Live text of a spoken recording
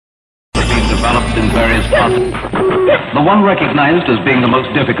developed in various parts. The one recognized as being the most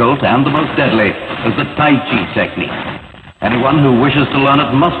difficult and the most deadly is the Tai Chi technique. Anyone who wishes to learn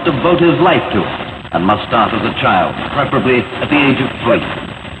it must devote his life to it, and must start as a child, preferably at the age of 3.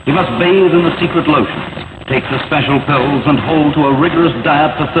 He must bathe in the secret lotions, take the special pills, and hold to a rigorous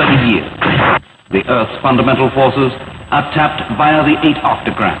diet for 30 years. The Earth's fundamental forces are tapped via the 8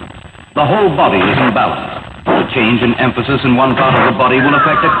 octograms. The whole body is in balance. A change in emphasis in one part of the body will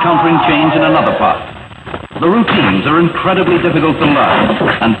affect a countering change in another part. The routines are incredibly difficult to learn,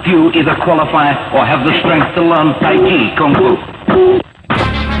 and few either qualify or have the strength to learn Tai Chi Kung Fu.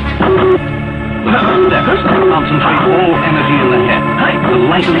 The first step is to concentrate all energy in the head, to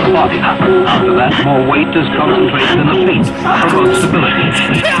lighten the body. After that, more weight is concentrated in the feet, to promote stability.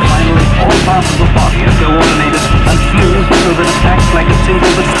 Finally, all parts of the body are coordinated and fused so that it acts like a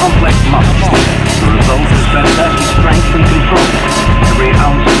single but complex muscle. The result is fantastic strength and control. Every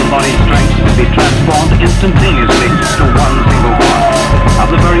ounce of the body's strength can be transformed instantaneously to one single part. Of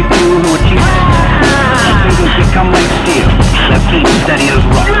the very few who achieve it, their fingers become like steel, their feet steady as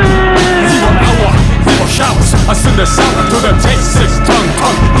rock. Zero showers, I send a shower to the taste. 6 tongue,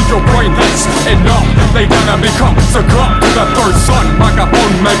 with your brain legs. Enough, they gonna become succumb to the third sun.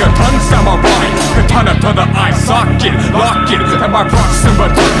 Microphone megaton, samurai. Katana to the eye socket, lock it. And my proxima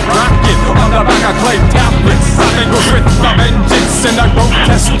turn rocket. On the back of clay tablets, I angles with the vengeance. And I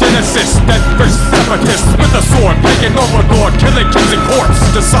grotesque genesis. That first separatist with the sword, taking over Lord, killing kings and courts.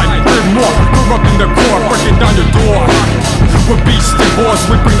 Decide more, corrupting the core, breaking down your door. With beast and boars,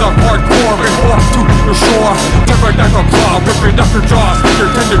 we bring the hardcore and off to your shore. Pterodactyl claw, ripping up your jaws. Your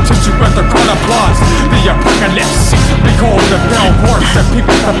tender tissue at the crowd applause. The apocalypse, behold the pale horse that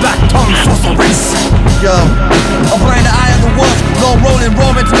people with black tongue sorceress. Yo, I'm playing the eye of the wolf. Low rolling,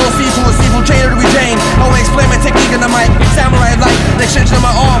 roaming to no seafood trainer to retain. I will explain my technique on the mic. Samurai light, the extension of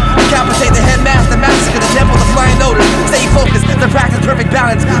my arm. Decapitate the headmaster, massacre the temple, the flying notice. Stay focused, to practice perfect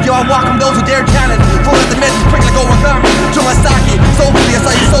balance. Yo, I welcome those who dare challenge. Full of the men's prick like origami. Saki, soulfully, I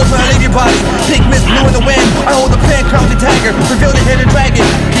saw you soul when I leave your body. Pigments blue in the wind, I hold the pen, crown the tiger. Reveal the hidden dragon,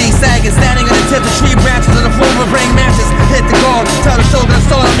 being sagging, standing on the tip of tree branches on the floor of a praying mantis. Hit the gong, tell the shoulder the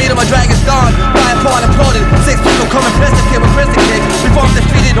soul, I meet him, my dragon's gone. Fly apart, applauded, 6 people come and press the kid with prison kick. Before I'm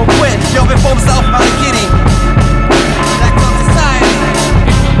defeated, don't quit, yo, before himself, out of giddy. Black Tongue Society.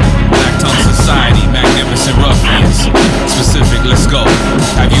 Black Tongue Society, magnificent ruffians. Specific, let's go.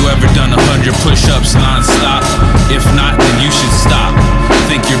 Have you ever done 100 push-ups non-stop? If not, then you should stop.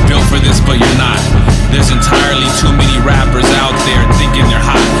 Think you're built for this, but you're not. There's entirely too many rappers out there thinking they're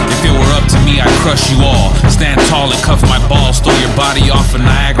hot. If it were up to me, I'd crush you all. Stand tall and cuff my balls. Throw your body off of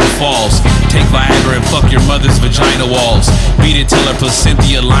Niagara Falls. Take Viagra and fuck your mother's vagina walls. Beat it till her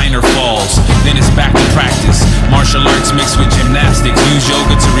placenta liner falls. Then it's back to practice. Martial arts mixed with gymnastics. Use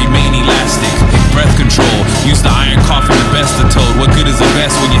yoga to remain elastic. Breath control. Use the iron coffin the best of toad. What good is the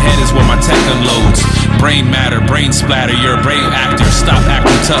best when your head is where my tech unloads? Brain matter, brain splatter. You're a brave actor. Stop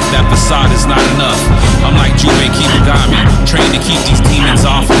acting tough. That facade is not enough. I'm like Jubei Kibagami, trained to keep these demons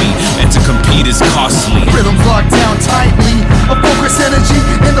off me, and to compete is costly. Rhythms locked down tightly, a focus energy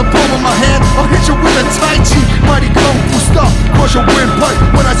in the palm of my hand. I'll hit you with a Tai Chi, mighty kung fu stop. Crush your windpipe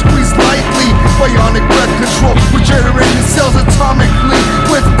when I squeeze lightly. Bionic breath control, regenerating cells atomically.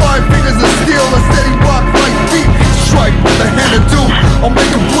 With 5 fingers of steel, a steady rock like beat. Strike with the hand of doom, I'll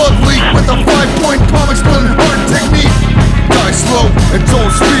make a blood leak with a 5-point palm exploding heart technique. Die slow and don't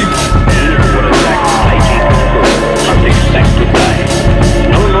speak. What attacks Tai Chi Kung Fu must expect to die.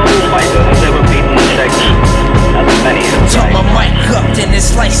 No normal fighter has ever beaten the section, as many have Turn tried. my mic up, then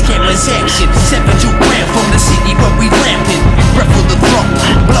this lights cameras action. 72 grand from the city where we lamping. Breath of the throat,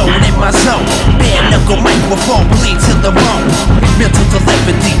 blowing in my zone. Bare knuckle microphone, bleed to the bone. Mental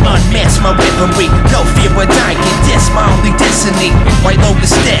telepathy, unmask my weaponry. No fear of dying, that's my only destiny. White low the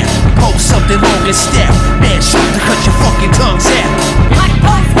staff, hold something long and step. Man, sharp to cut your fucking tongues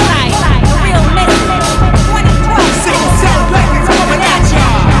out.